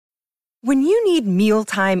When you need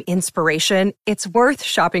mealtime inspiration, it's worth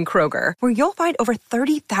shopping Kroger, where you'll find over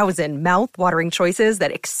 30,000 mouth-watering choices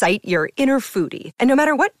that excite your inner foodie. And no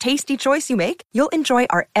matter what tasty choice you make, you'll enjoy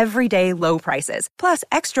our everyday low prices, plus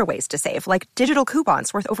extra ways to save, like digital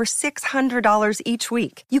coupons worth over $600 each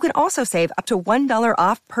week. You can also save up to $1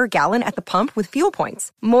 off per gallon at the pump with fuel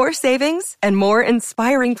points. More savings and more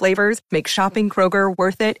inspiring flavors make shopping Kroger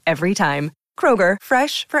worth it every time. Kroger,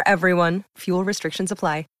 fresh for everyone. Fuel restrictions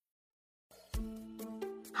apply.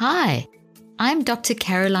 Hi, I'm Dr.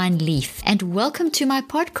 Caroline Leaf, and welcome to my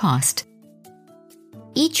podcast.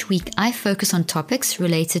 Each week, I focus on topics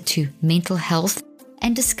related to mental health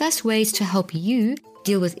and discuss ways to help you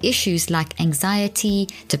deal with issues like anxiety,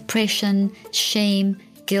 depression, shame,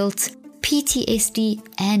 guilt, PTSD,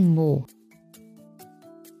 and more.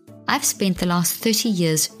 I've spent the last 30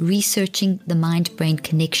 years researching the mind-brain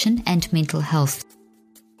connection and mental health.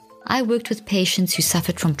 I worked with patients who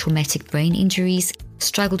suffered from traumatic brain injuries,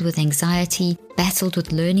 struggled with anxiety, battled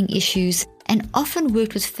with learning issues, and often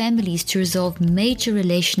worked with families to resolve major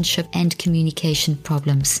relationship and communication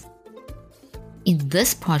problems. In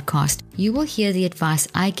this podcast, you will hear the advice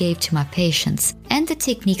I gave to my patients and the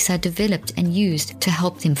techniques I developed and used to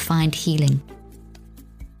help them find healing.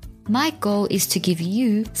 My goal is to give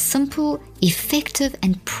you simple, effective,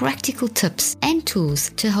 and practical tips and tools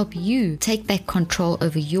to help you take back control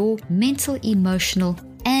over your mental, emotional,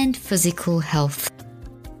 and physical health.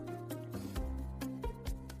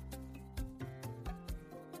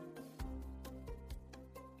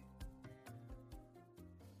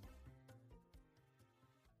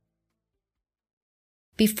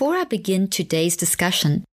 Before I begin today's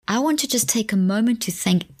discussion, I want to just take a moment to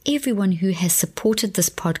thank everyone who has supported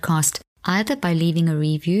this podcast, either by leaving a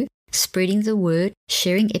review, spreading the word,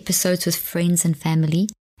 sharing episodes with friends and family,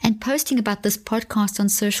 and posting about this podcast on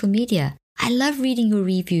social media. I love reading your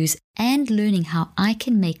reviews and learning how I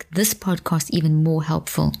can make this podcast even more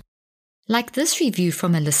helpful. Like this review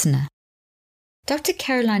from a listener. Dr.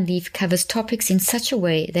 Caroline Leaf covers topics in such a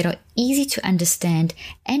way that are easy to understand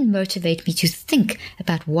and motivate me to think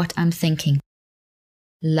about what I'm thinking.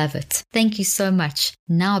 Love it. Thank you so much.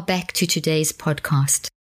 Now back to today's podcast.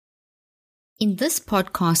 In this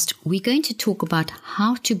podcast, we're going to talk about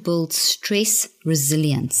how to build stress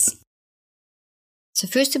resilience. So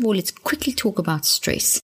first of all, let's quickly talk about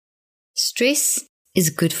stress. Stress is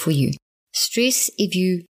good for you. Stress, if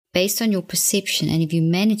you, based on your perception and if you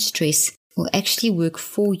manage stress, will actually work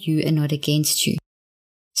for you and not against you.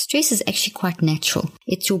 Stress is actually quite natural.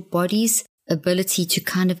 It's your body's ability to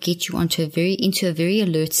kind of get you into a very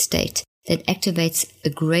alert state that activates a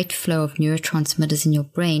great flow of neurotransmitters in your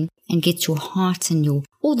brain and gets your heart and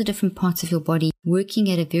all the different parts of your body working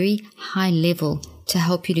at a very high level to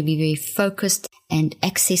help you to be very focused and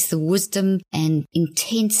access the wisdom and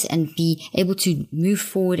intense and be able to move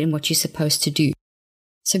forward in what you're supposed to do.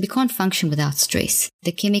 So we can't function without stress.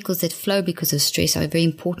 The chemicals that flow because of stress are very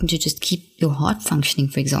important to just keep your heart functioning,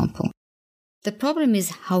 for example. The problem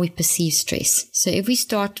is how we perceive stress. So if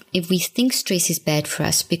we think stress is bad for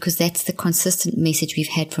us because that's the consistent message we've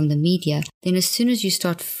had from the media, then as soon as you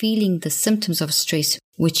start feeling the symptoms of stress,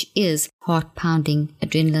 which is heart pounding,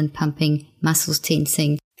 adrenaline pumping, muscles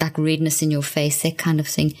tensing, like redness in your face, that kind of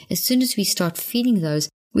thing, as soon as we start feeling those,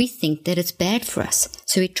 we think that it's bad for us.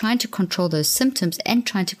 So we're trying to control those symptoms and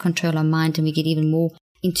trying to control our mind, and we get even more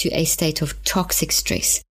into a state of toxic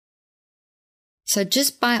stress. So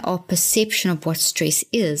just by our perception of what stress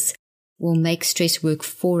is, will make stress work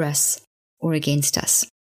for us or against us.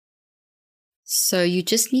 So you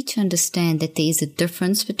just need to understand that there is a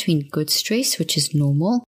difference between good stress, which is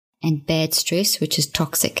normal, and bad stress, which is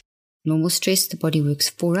toxic. Normal stress, the body works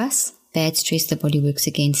for us. Bad stress, the body works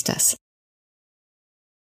against us.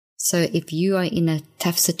 So if you are in a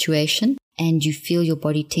tough situation and you feel your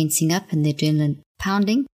body tensing up and the adrenaline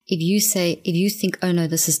pounding, if you think, oh no,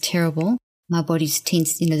 this is terrible, my body's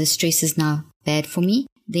tense, the stress is now bad for me,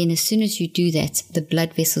 then as soon as you do that, the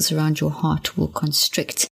blood vessels around your heart will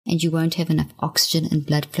constrict and you won't have enough oxygen and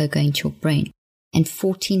blood flow going to your brain. And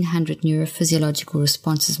 1,400 neurophysiological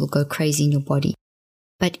responses will go crazy in your body.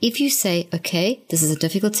 But if you say, okay, this is a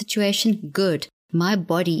difficult situation, good, my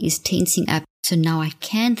body is tensing up, so now I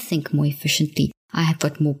can think more efficiently. I have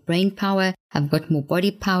got more brain power, I've got more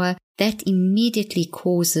body power. That immediately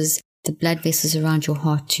causes the blood vessels around your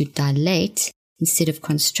heart to dilate instead of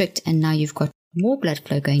constrict, and now you've got more blood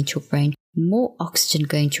flow going to your brain, more oxygen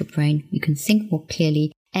going to your brain, you can think more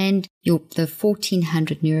clearly, and the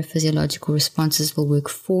 1,400 neurophysiological responses will work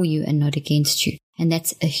for you and not against you. And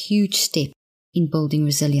that's a huge step in building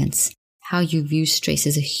resilience. How you view stress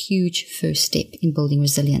is a huge first step in building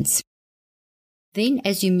resilience. Then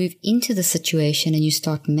as you move into the situation and you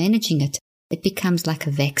start managing it, it becomes like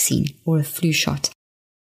a vaccine or a flu shot.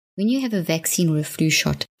 When you have a vaccine or a flu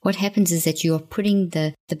shot, what happens is that you are putting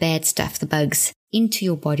the bad stuff, the bugs, into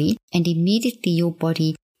your body, and immediately your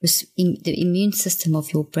body, the immune system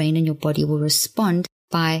of your brain and your body will respond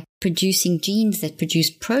by producing genes that produce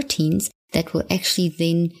proteins that will actually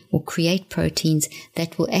then, or create proteins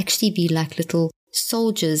that will actually be like little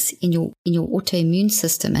soldiers in your autoimmune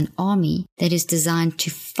system, an army that is designed to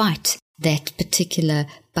fight that particular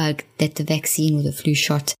bug that the vaccine or the flu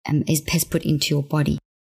shot has put into your body.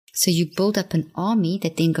 So you build up an army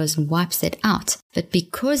that then goes and wipes that out. But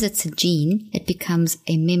because it's a gene, it becomes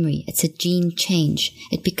a memory. It's a gene change.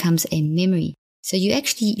 It becomes a memory. So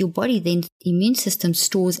your body then, immune system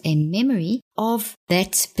stores a memory of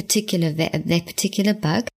that particular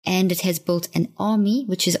bug, and it has built an army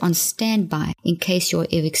which is on standby in case you're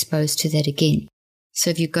ever exposed to that again. So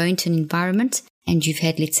if you go into an environment and you've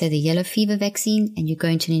had, let's say, the yellow fever vaccine, and you go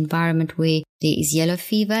into an environment where there is yellow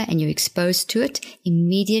fever and you're exposed to it,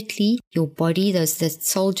 immediately your body, the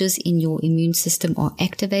soldiers in your immune system are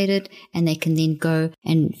activated, and they can then go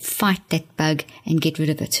and fight that bug and get rid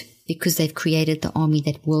of it because they've created the army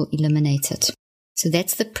that will eliminate it. So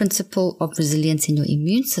that's the principle of resilience in your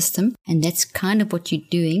immune system, and that's kind of what you're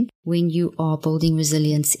doing when you are building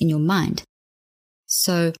resilience in your mind.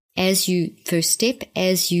 So as you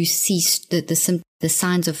see the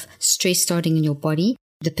signs of stress starting in your body,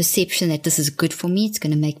 the perception that this is good for me, it's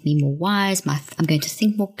going to make me more wise, I'm going to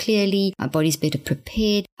think more clearly, my body's better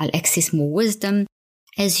prepared, I'll access more wisdom.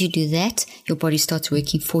 As you do that, your body starts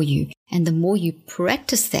working for you. And the more you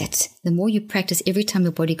practice that, the more you practice every time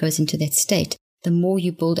your body goes into that state, the more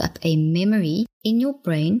you build up a memory in your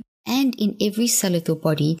brain and in every cell of your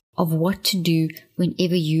body of what to do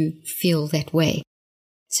whenever you feel that way.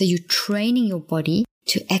 So you're training your body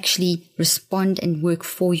to actually respond and work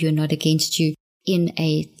for you and not against you in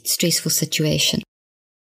a stressful situation.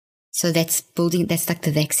 So that's like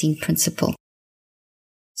the vaccine principle.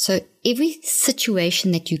 So every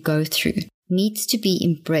situation that you go through needs to be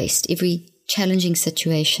embraced, every challenging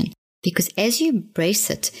situation, because as you embrace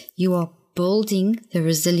it, you are building the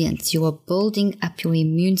resilience, you are building up your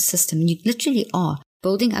immune system, and you literally are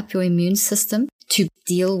building up your immune system to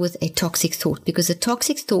deal with a toxic thought, because a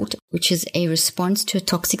toxic thought, which is a response to a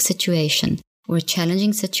toxic situation or a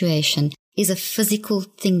challenging situation, is a physical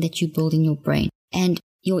thing that you build in your brain. And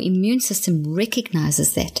your immune system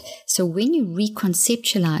recognizes that. So when you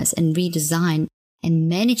reconceptualize and redesign and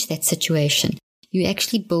manage that situation, you're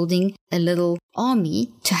actually building a little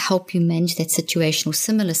army to help you manage that situation or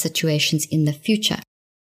similar situations in the future.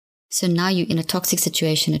 So now you're in a toxic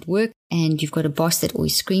situation at work and you've got a boss that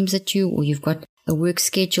always screams at you, or you've got a work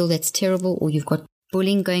schedule that's terrible, or you've got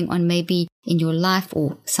bullying going on maybe in your life,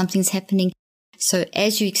 or something's happening. So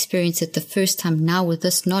as you experience it the first time, now with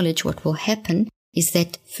this knowledge, what will happen is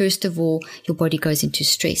that first of all, your body goes into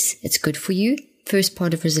stress. It's good for you. First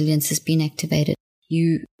part of resilience has been activated.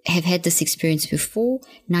 You have had this experience before.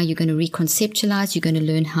 Now you're going to reconceptualize. You're going to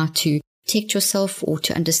learn how to protect yourself, or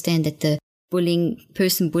to understand that the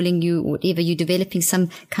person bullying you or whatever, you're developing some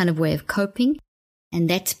kind of way of coping. And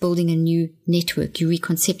that's building a new network. You're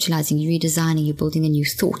reconceptualizing, you're redesigning, you're building a new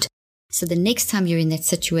thought. So the next time you're in that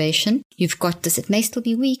situation, you've got this, it may still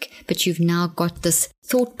be weak, but you've now got this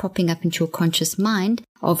thought popping up into your conscious mind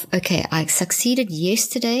of, okay, I succeeded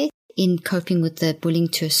yesterday in coping with the bullying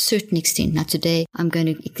to a certain extent. Now today I'm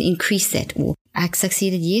going to increase that, or I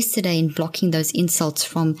succeeded yesterday in blocking those insults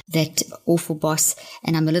from that awful boss,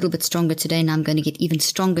 and I'm a little bit stronger today, and I'm going to get even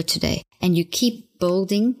stronger today. And you keep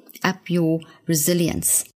building up your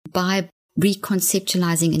resilience by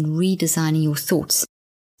reconceptualizing and redesigning your thoughts.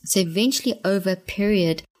 So eventually, over a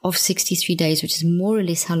period of 63 days, which is more or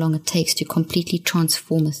less how long it takes to completely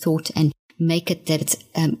transform a thought and make it that it's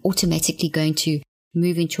automatically going to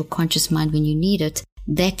move into your conscious mind when you need it,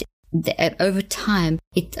 that over time,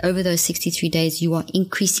 over those 63 days, you are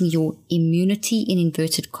increasing your immunity, in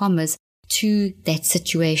inverted commas, to that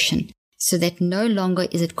situation. So that no longer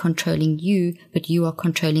is it controlling you, but you are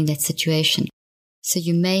controlling that situation. So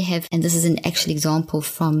you may have, and this is an actual example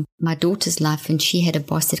from my daughter's life, and she had a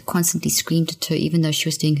boss that constantly screamed at her even though she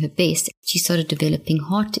was doing her best. She started developing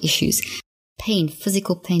heart issues, pain,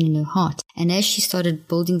 physical pain in her heart. And as she started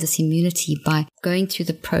building this immunity by going through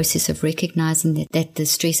the process of recognizing that the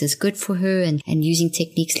stress is good for her, and using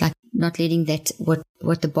techniques like not letting that what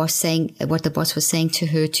the boss was saying to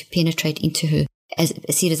her to penetrate into her,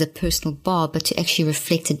 see it as a personal bar, but to actually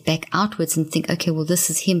reflect it back outwards and think, okay, well, this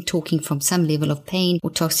is him talking from some level of pain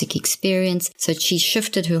or toxic experience. So she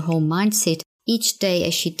shifted her whole mindset Each day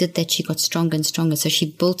as she did that, she got stronger and stronger. So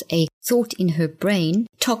she built a thought in her brain,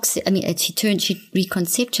 she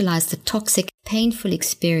reconceptualized the toxic, painful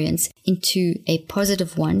experience into a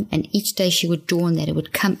positive one. And each day she would draw on that, it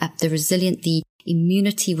would come up. The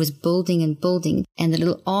immunity was building and building. And the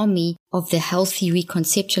little army of the healthy,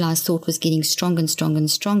 reconceptualized thought was getting stronger and stronger and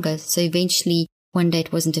stronger. So eventually, one day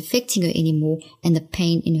it wasn't affecting her anymore, and the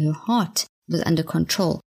pain in her heart was under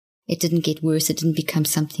control. It didn't get worse. It didn't become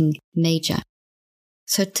something major.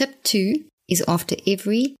 So tip 2 is, after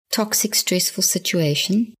every toxic, stressful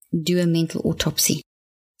situation, do a mental autopsy.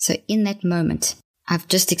 So in that moment, I've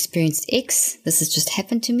just experienced X. This has just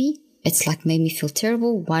happened to me. It's like made me feel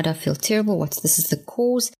terrible. Why do I feel terrible? This is the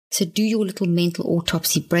cause. So do your little mental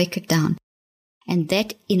autopsy, break it down. And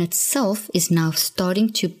that in itself is now starting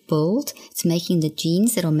to build. It's making the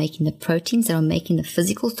genes that are making the proteins that are making the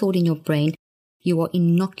physical thought in your brain. You are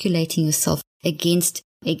inoculating yourself against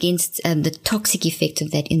the toxic effect of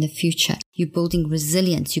that in the future. You're building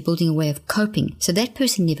resilience. You're building a way of coping. So that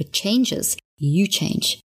person never changes. You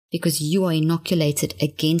change because you are inoculated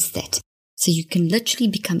against that. So you can literally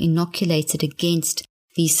become inoculated against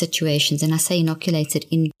these situations. And I say inoculated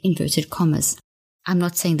in inverted commas. I'm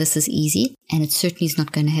not saying this is easy, and it certainly is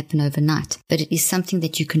not going to happen overnight, but it is something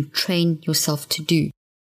that you can train yourself to do.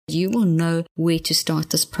 You will know where to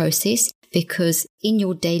start this process, because in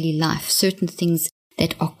your daily life, certain things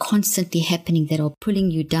that are constantly happening that are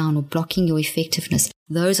pulling you down or blocking your effectiveness,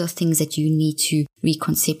 those are things that you need to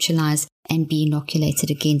reconceptualize and be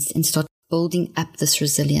inoculated against and start building up this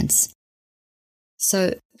resilience.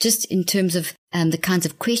 So just in terms of the kinds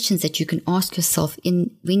of questions that you can ask yourself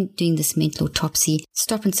when doing this mental autopsy,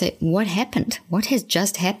 stop and say, what happened? What has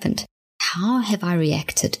just happened? How have I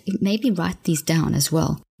reacted? Maybe write these down as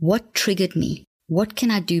well. What triggered me? What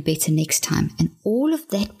can I do better next time? And all of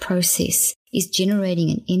that process is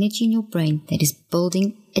generating an energy in your brain that is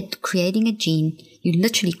creating a gene. You're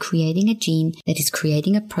literally creating a gene that is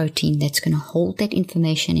creating a protein that's going to hold that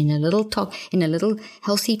information in a little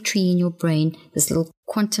healthy tree in your brain, this little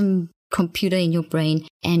quantum computer in your brain.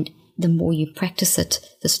 And the more you practice it,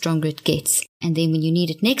 the stronger it gets. And then when you need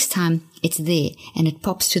it next time, it's there and it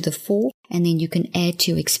pops to the fore, and then you can add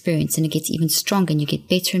to your experience and it gets even stronger and you get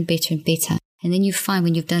better and better and better. And then you find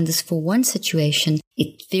when you've done this for one situation,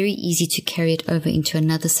 it's very easy to carry it over into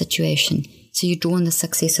another situation. So you draw on the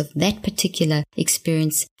success of that particular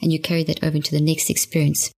experience and you carry that over into the next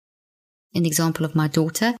experience. An example of my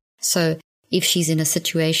daughter. So if she's in a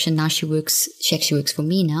situation now, she actually works for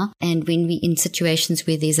me now. And when we're in situations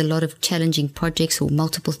where there's a lot of challenging projects or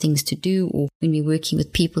multiple things to do, or when we're working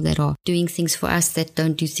with people that are doing things for us that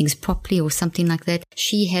don't do things properly or something like that,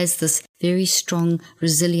 she has this very strong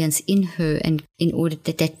resilience in her, and in order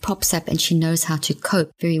that pops up, and she knows how to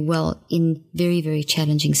cope very well in very, very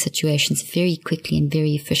challenging situations very quickly and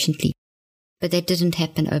very efficiently. But that didn't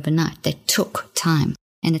happen overnight. That took time.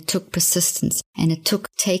 And it took persistence, and it took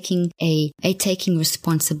taking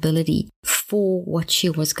responsibility for what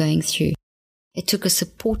she was going through. It took a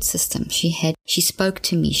support system. She spoke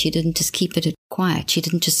to me. She didn't just keep it quiet. She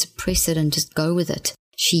didn't just suppress it and just go with it.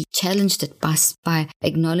 She challenged it by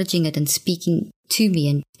acknowledging it and speaking to me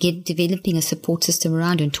and developing a support system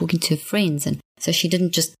around her and talking to her friends. And so she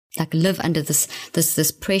didn't just live under this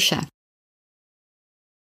pressure.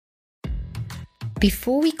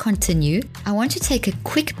 Before we continue, I want to take a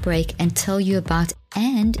quick break and tell you about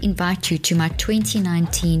and invite you to my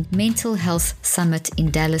 2019 Mental Health Summit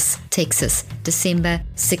in Dallas, Texas, December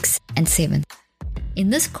 6 and 7.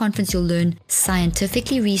 In this conference, you'll learn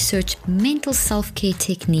scientifically researched mental self-care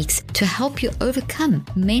techniques to help you overcome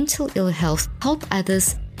mental ill health, help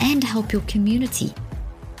others, and help your community.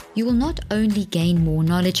 You will not only gain more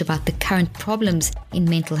knowledge about the current problems in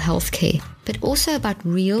mental health care, but also about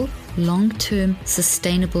real, long-term,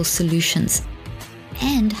 sustainable solutions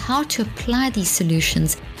and how to apply these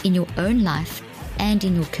solutions in your own life and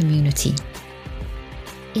in your community.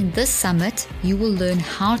 In this summit, you will learn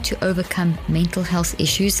how to overcome mental health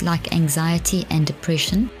issues like anxiety and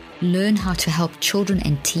depression, learn how to help children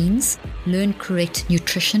and teens, learn correct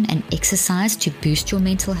nutrition and exercise to boost your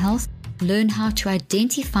mental health, learn how to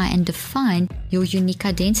identify and define your unique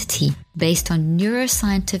identity based on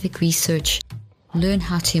neuroscientific research, learn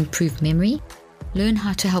how to improve memory, learn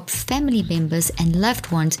how to help family members and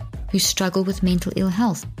loved ones who struggle with mental ill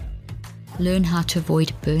health, learn how to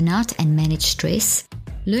avoid burnout and manage stress,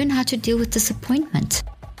 learn how to deal with disappointment,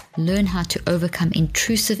 learn how to overcome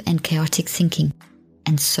intrusive and chaotic thinking,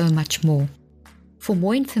 and so much more. For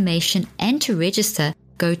more information and to register,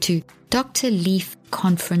 go to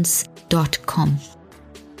drleafconference.com.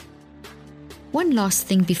 One last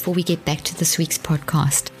thing before we get back to this week's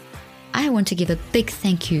podcast. I want to give a big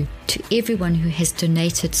thank you to everyone who has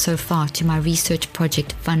donated so far to my research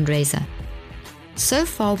project fundraiser. So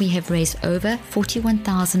far, we have raised over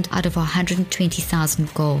 $41,000 out of our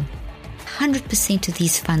 $120,000 goal. 100% of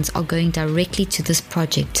these funds are going directly to this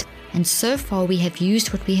project, and so far we have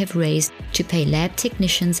used what we have raised to pay lab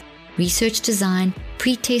technicians, research design,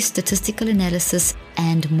 pre-test statistical analysis,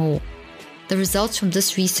 and more. The results from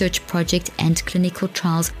this research project and clinical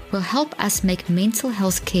trials will help us make mental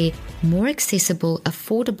health care more accessible,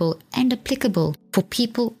 affordable, and applicable for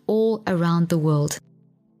people all around the world.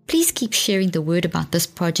 Please keep sharing the word about this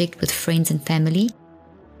project with friends and family.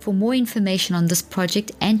 For more information on this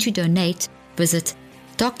project and to donate, visit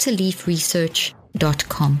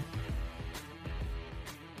drleafresearch.com.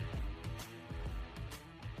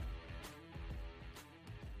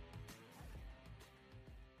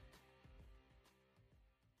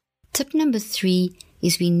 Tip number 3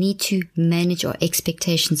 is we need to manage our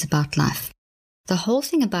expectations about life. The whole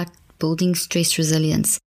thing about building stress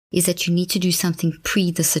resilience is that you need to do something pre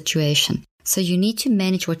the situation. So you need to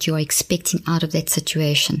manage what you are expecting out of that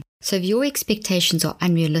situation. So if your expectations are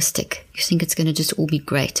unrealistic, you think it's going to just all be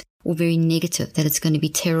great, or very negative, that it's going to be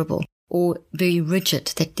terrible, or very rigid,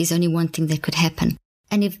 that there's only one thing that could happen.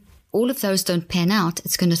 And if all of those don't pan out,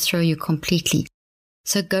 it's going to throw you completely.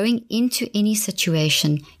 So going into any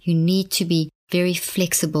situation, you need to be very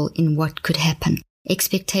flexible in what could happen.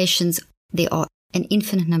 Expectations, there are an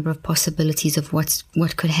infinite number of possibilities of what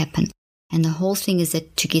could happen. And the whole thing is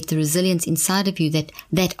that to get the resilience inside of you that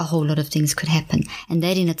a whole lot of things could happen. And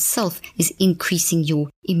that in itself is increasing your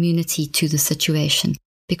immunity to the situation.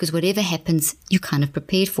 Because whatever happens, you're kind of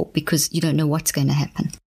prepared for, because you don't know what's going to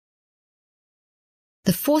happen.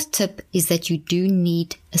 The fourth tip is that you do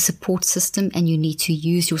need a support system, and you need to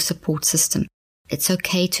use your support system. It's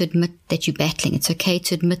okay to admit that you're battling. It's okay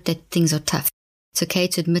to admit that things are tough. It's okay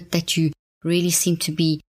to admit that you really seem to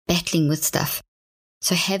be battling with stuff.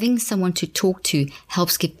 So having someone to talk to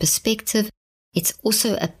helps give perspective. It's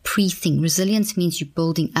also a pre-thing. Resilience means you're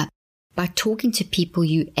building up. By talking to people,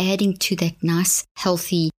 you're adding to that nice,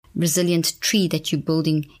 healthy, resilient tree that you're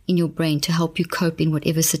building in your brain to help you cope in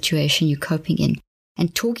whatever situation you're coping in.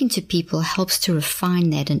 And talking to people helps to refine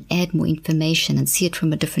that and add more information and see it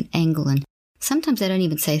from a different angle. And sometimes they don't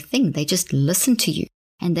even say a thing. They just listen to you.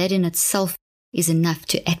 And that in itself is enough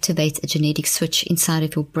to activate a genetic switch inside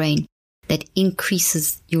of your brain that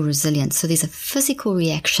increases your resilience. So there's a physical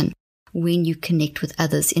reaction when you connect with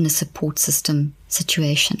others in a support system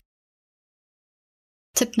situation.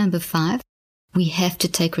 Tip number 5, we have to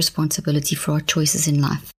take responsibility for our choices in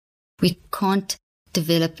life. We can't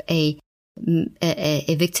develop a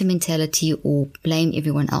victim mentality or blame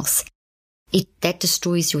everyone else. That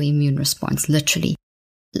destroys your immune response, literally.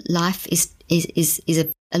 Life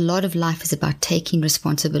a lot of life is about taking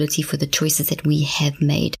responsibility for the choices that we have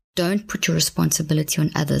made. Don't put your responsibility on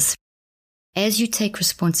others. As you take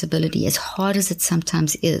responsibility, as hard as it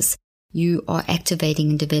sometimes is, you are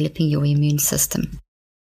activating and developing your immune system.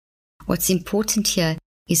 What's important here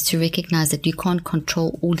is to recognize that you can't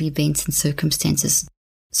control all the events and circumstances.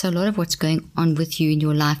 So a lot of what's going on with you in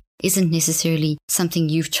your life isn't necessarily something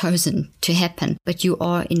you've chosen to happen, but you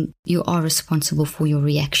are responsible for your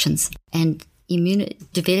reactions. And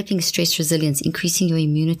developing stress resilience, increasing your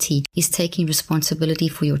immunity, is taking responsibility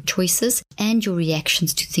for your choices and your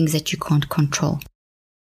reactions to things that you can't control.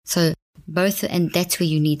 So both, and that's where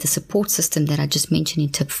you need the support system that I just mentioned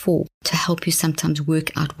in tip 4 to help you sometimes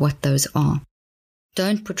work out what those are.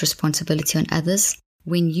 Don't put responsibility on others.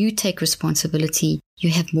 When you take responsibility,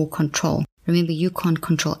 you have more control. Remember, you can't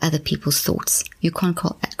control other people's thoughts. You can't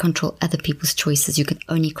control other people's choices. You can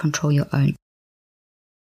only control your own.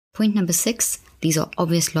 Point number 6, these are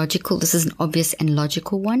obvious logical. This is an obvious and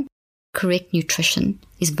logical one. Correct nutrition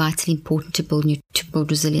is vitally important to build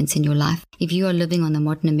resilience in your life. If you are living on the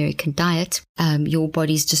modern American diet, your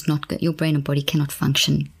body's just not, your brain and body cannot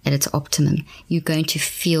function at its optimum. You're going to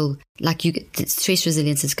feel like stress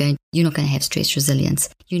resilience you're not going to have stress resilience.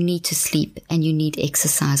 You need to sleep and you need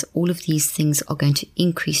exercise. All of these things are going to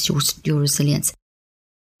increase your resilience.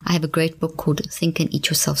 I have a great book called Think and Eat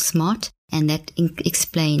Yourself Smart, and that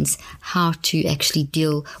explains how to actually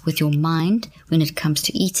deal with your mind when it comes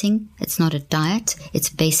to eating. It's not a diet. It's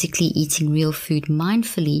basically eating real food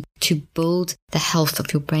mindfully to build the health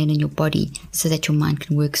of your brain and your body so that your mind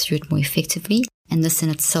can work through it more effectively. And this in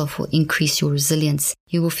itself will increase your resilience.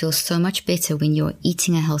 You will feel so much better when you're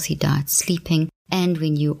eating a healthy diet, sleeping, and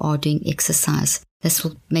when you are doing exercise. This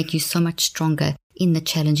will make you so much stronger in the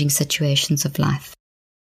challenging situations of life.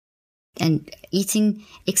 And eating,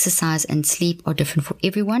 exercise, and sleep are different for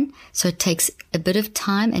everyone. So it takes a bit of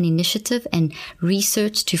time and initiative and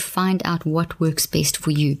research to find out what works best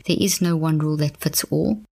for you. There is no one rule that fits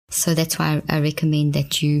all. So that's why I recommend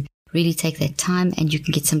that you really take that time, and you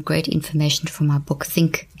can get some great information from my book,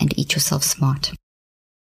 Think and Eat Yourself Smart.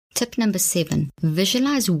 Tip number 7,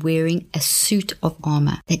 visualize wearing a suit of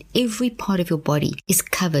armor, that every part of your body is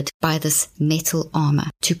covered by this metal armor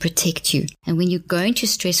to protect you. And when you go into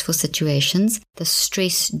stressful situations, the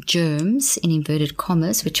stress germs, in inverted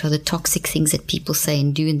commas, which are the toxic things that people say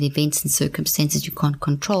and do in the events and circumstances you can't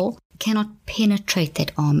control, cannot penetrate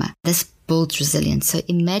that armor. This builds resilience. So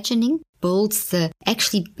imagining builds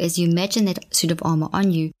as you imagine that suit of armor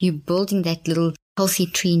on you, you're building that little healthy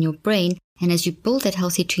tree in your brain. And as you build that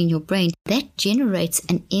healthy tree in your brain, that generates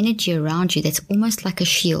an energy around you that's almost like a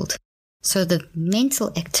shield. So the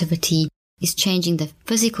mental activity is changing the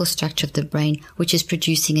physical structure of the brain, which is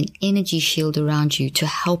producing an energy shield around you to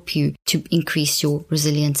help you to increase your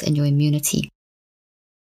resilience and your immunity.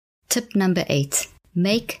 Tip number 8,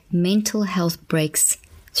 make mental health breaks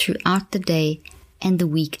throughout the day and the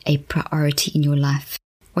week a priority in your life.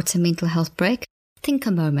 What's a mental health break?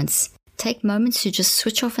 Thinker moments. Take moments to just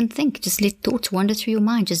switch off and think. Just let thoughts wander through your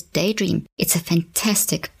mind. Just daydream. It's a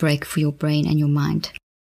fantastic break for your brain and your mind.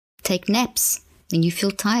 Take naps. When you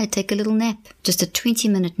feel tired, take a little nap. Just a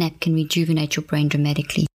 20-minute nap can rejuvenate your brain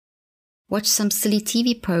dramatically. Watch some silly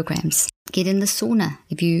TV programs. Get in the sauna.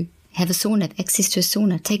 If you have a sauna, have access to a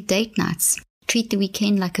sauna. Take date nights. Treat the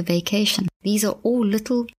weekend like a vacation. These are all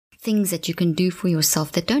little things that you can do for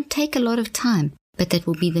yourself that don't take a lot of time, but that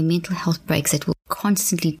will be the mental health breaks that will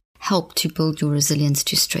constantly help to build your resilience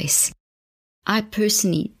to stress. I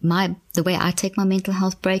personally, the way I take my mental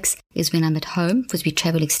health breaks is when I'm at home, because we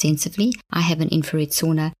travel extensively. I have an infrared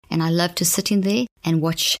sauna, and I love to sit in there and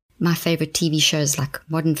watch my favorite TV shows like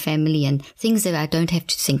Modern Family and things that I don't have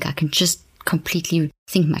to think. I can just completely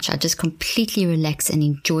think much. I just completely relax and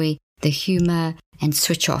enjoy the humor and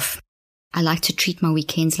switch off. I like to treat my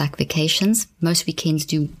weekends like vacations. Most weekends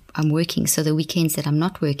I'm working, so the weekends that I'm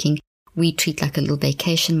not working, we treat like a little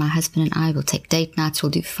vacation. My husband and I will take date nights, we'll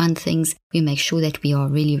do fun things. We make sure that we are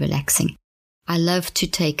really relaxing. I love to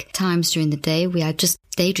take times during the day where I just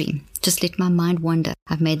daydream, just let my mind wander.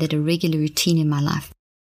 I've made that a regular routine in my life,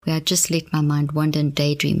 where I just let my mind wander and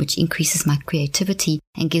daydream, which increases my creativity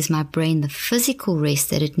and gives my brain the physical rest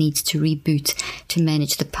that it needs to reboot to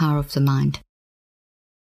manage the power of the mind.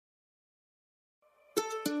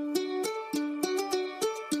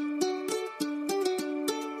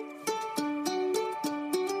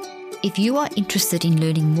 If you are interested in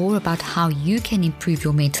learning more about how you can improve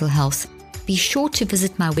your mental health, be sure to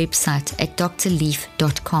visit my website at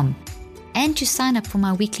drleaf.com and to sign up for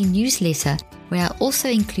my weekly newsletter, where I also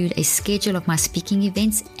include a schedule of my speaking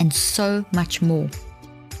events and so much more.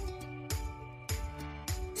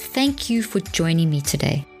 Thank you for joining me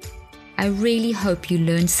today. I really hope you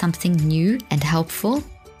learned something new and helpful.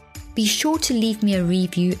 Be sure to leave me a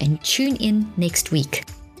review and tune in next week.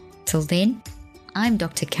 Till then, I'm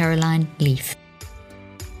Dr. Caroline Leaf.